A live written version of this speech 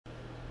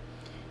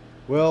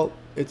Well,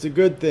 it's a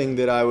good thing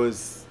that I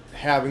was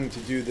having to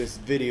do this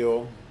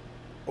video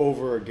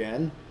over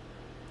again.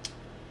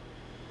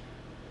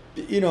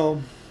 You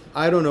know,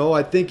 I don't know.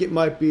 I think it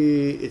might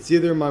be, it's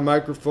either my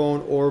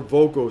microphone or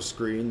Voco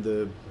screen,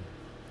 the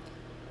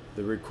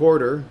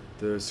recorder,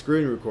 the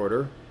screen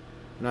recorder.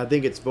 And I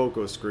think it's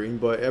Voco screen,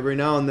 but every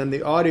now and then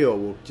the audio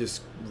will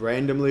just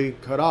randomly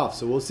cut off.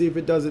 So we'll see if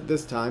it does it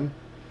this time.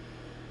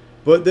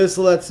 But this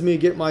lets me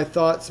get my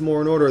thoughts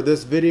more in order.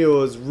 This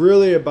video is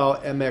really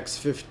about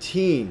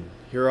mx-15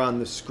 here on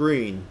the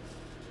screen.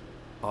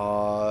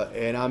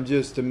 And I'm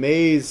just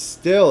amazed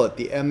still at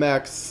the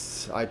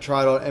MX. I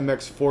tried out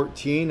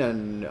mx-14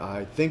 and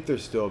I think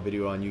there's still a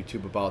video on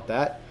YouTube about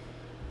that.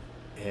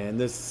 And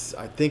this,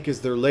 I think, is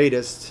their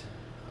latest.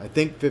 I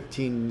think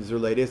 15 is their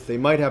latest. They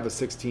might have a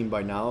 16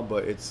 by now,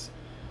 but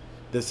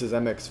this is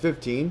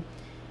mx-15.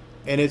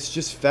 And it's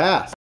just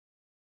fast.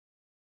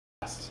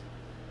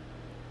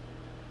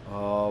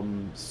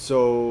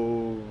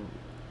 So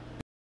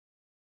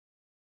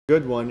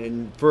good one,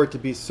 and for it to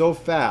be so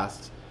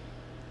fast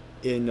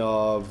in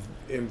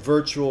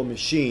virtual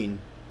machine,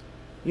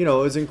 you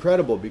know, is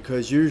incredible,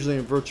 because usually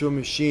in virtual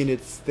machine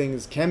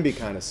things can be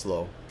kind of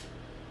slow.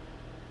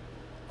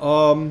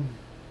 But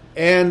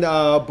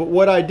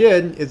what I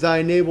did is I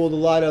enabled a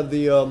lot of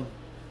the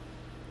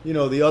you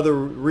know, the other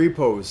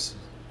repos.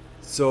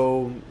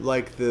 So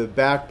like the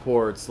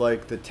backports,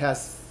 like the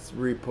tests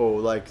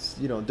repo, like,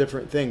 you know,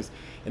 different things.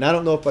 And I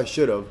don't know if I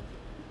should have.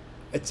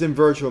 It's in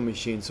virtual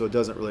machine, so it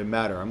doesn't really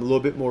matter. I'm a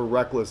little bit more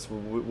reckless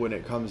when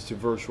it comes to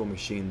virtual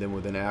machine than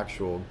with an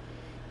actual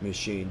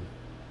machine,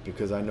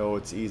 because I know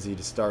it's easy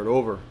to start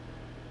over.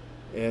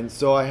 And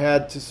so I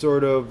had to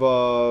sort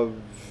of,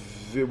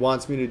 it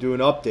wants me to do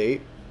an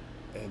update,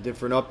 and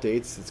different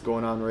updates. It's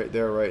going on right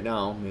there right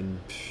now, and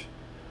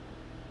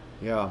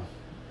yeah,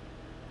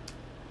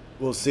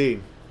 we'll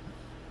see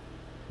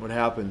what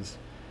happens.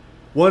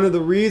 One of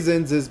the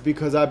reasons is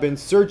because I've been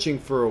searching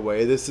for a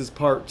way, this is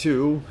part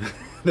 2,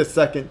 the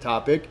second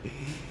topic,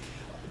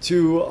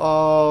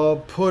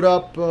 to put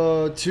up,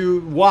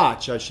 to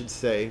watch, I should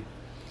say.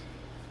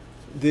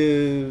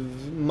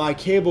 My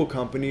cable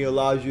company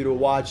allows you to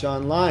watch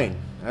online.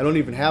 I don't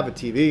even have a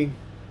TV,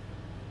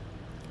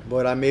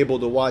 but I'm able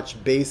to watch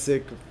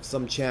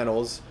some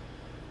channels.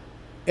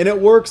 And it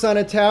works on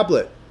a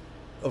tablet,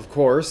 of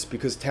course,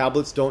 because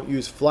tablets don't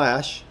use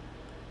Flash.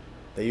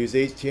 They use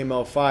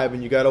html5,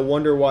 and you got to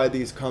wonder why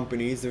these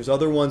companies, there's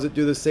other ones that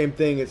do the same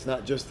thing. It's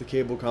not just the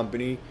cable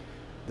company.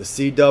 The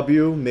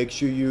CW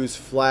makes you use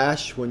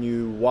Flash when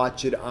you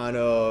watch it on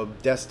a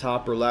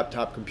desktop or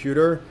laptop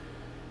computer.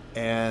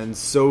 And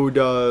so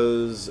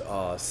does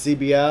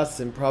CBS,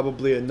 and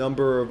probably a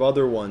number of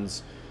other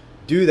ones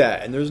do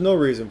that. And there's no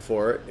reason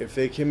for it. If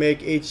they can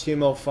make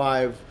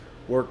html5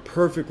 work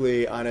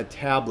perfectly on a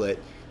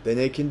tablet, then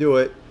they can do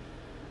it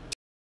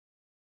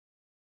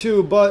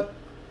too. But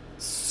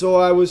so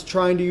I was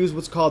trying to use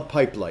what's called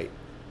Pipelight.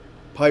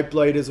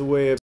 Pipelight is a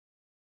way of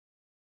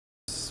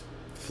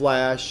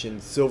Flash and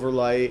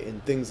Silverlight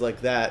and things like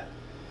that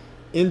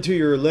into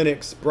your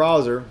Linux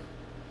browser.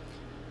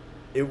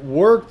 It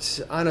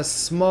worked on a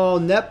small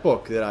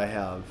netbook that I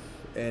have,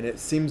 and it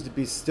seems to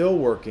be still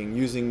working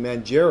using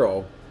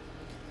Manjaro.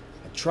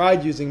 I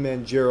tried using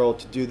Manjaro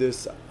to do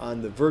this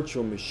on the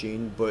virtual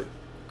machine, but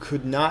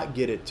could not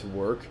get it to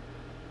work.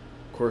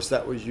 Of course,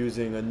 that was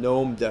using a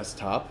GNOME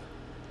desktop,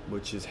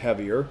 which is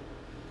heavier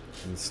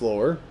and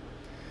slower.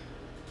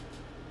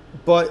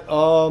 But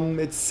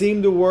it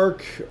seemed to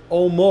work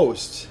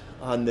almost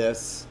on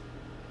this.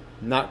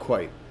 Not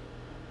quite.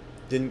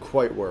 Didn't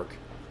quite work.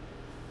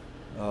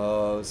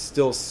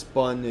 Still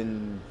spun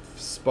and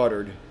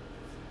sputtered.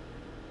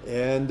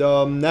 And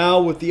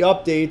now with the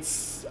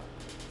updates,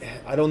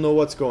 I don't know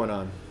what's going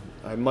on.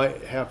 I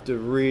might have to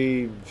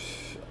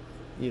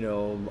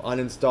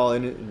uninstall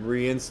it and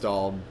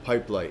reinstall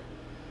Pipelight.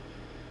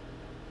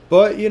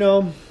 But, you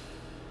know,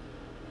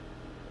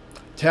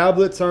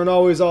 tablets aren't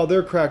always all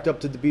they're cracked up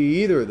to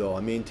be either, though.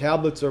 I mean,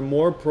 tablets are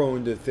more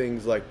prone to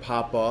things like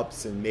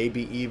pop-ups and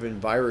maybe even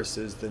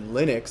viruses than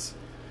Linux,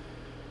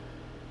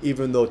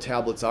 even though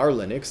tablets are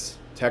Linux,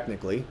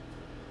 technically.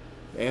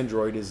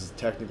 Android is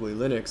technically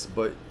Linux,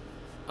 but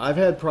I've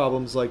had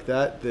problems like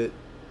that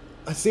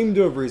I seem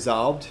to have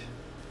resolved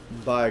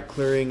by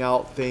clearing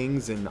out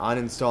things and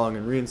uninstalling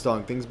and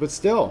reinstalling things, but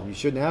still, you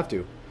shouldn't have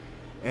to.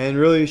 And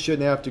really, you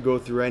shouldn't have to go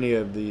through any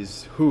of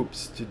these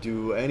hoops to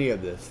do any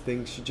of this.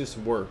 Things should just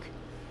work.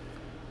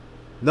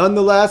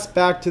 Nonetheless,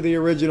 back to the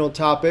original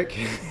topic.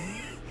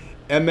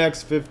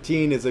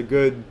 mx-15 is a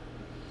good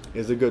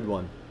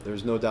one.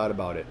 There's no doubt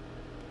about it.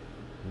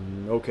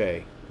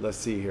 Okay, let's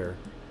see here.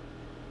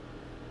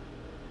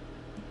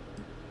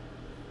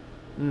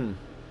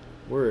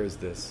 Where is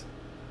this?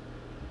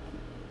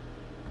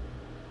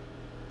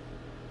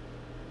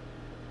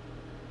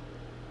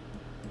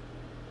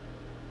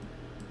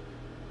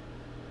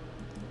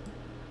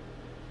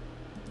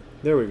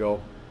 There we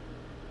go.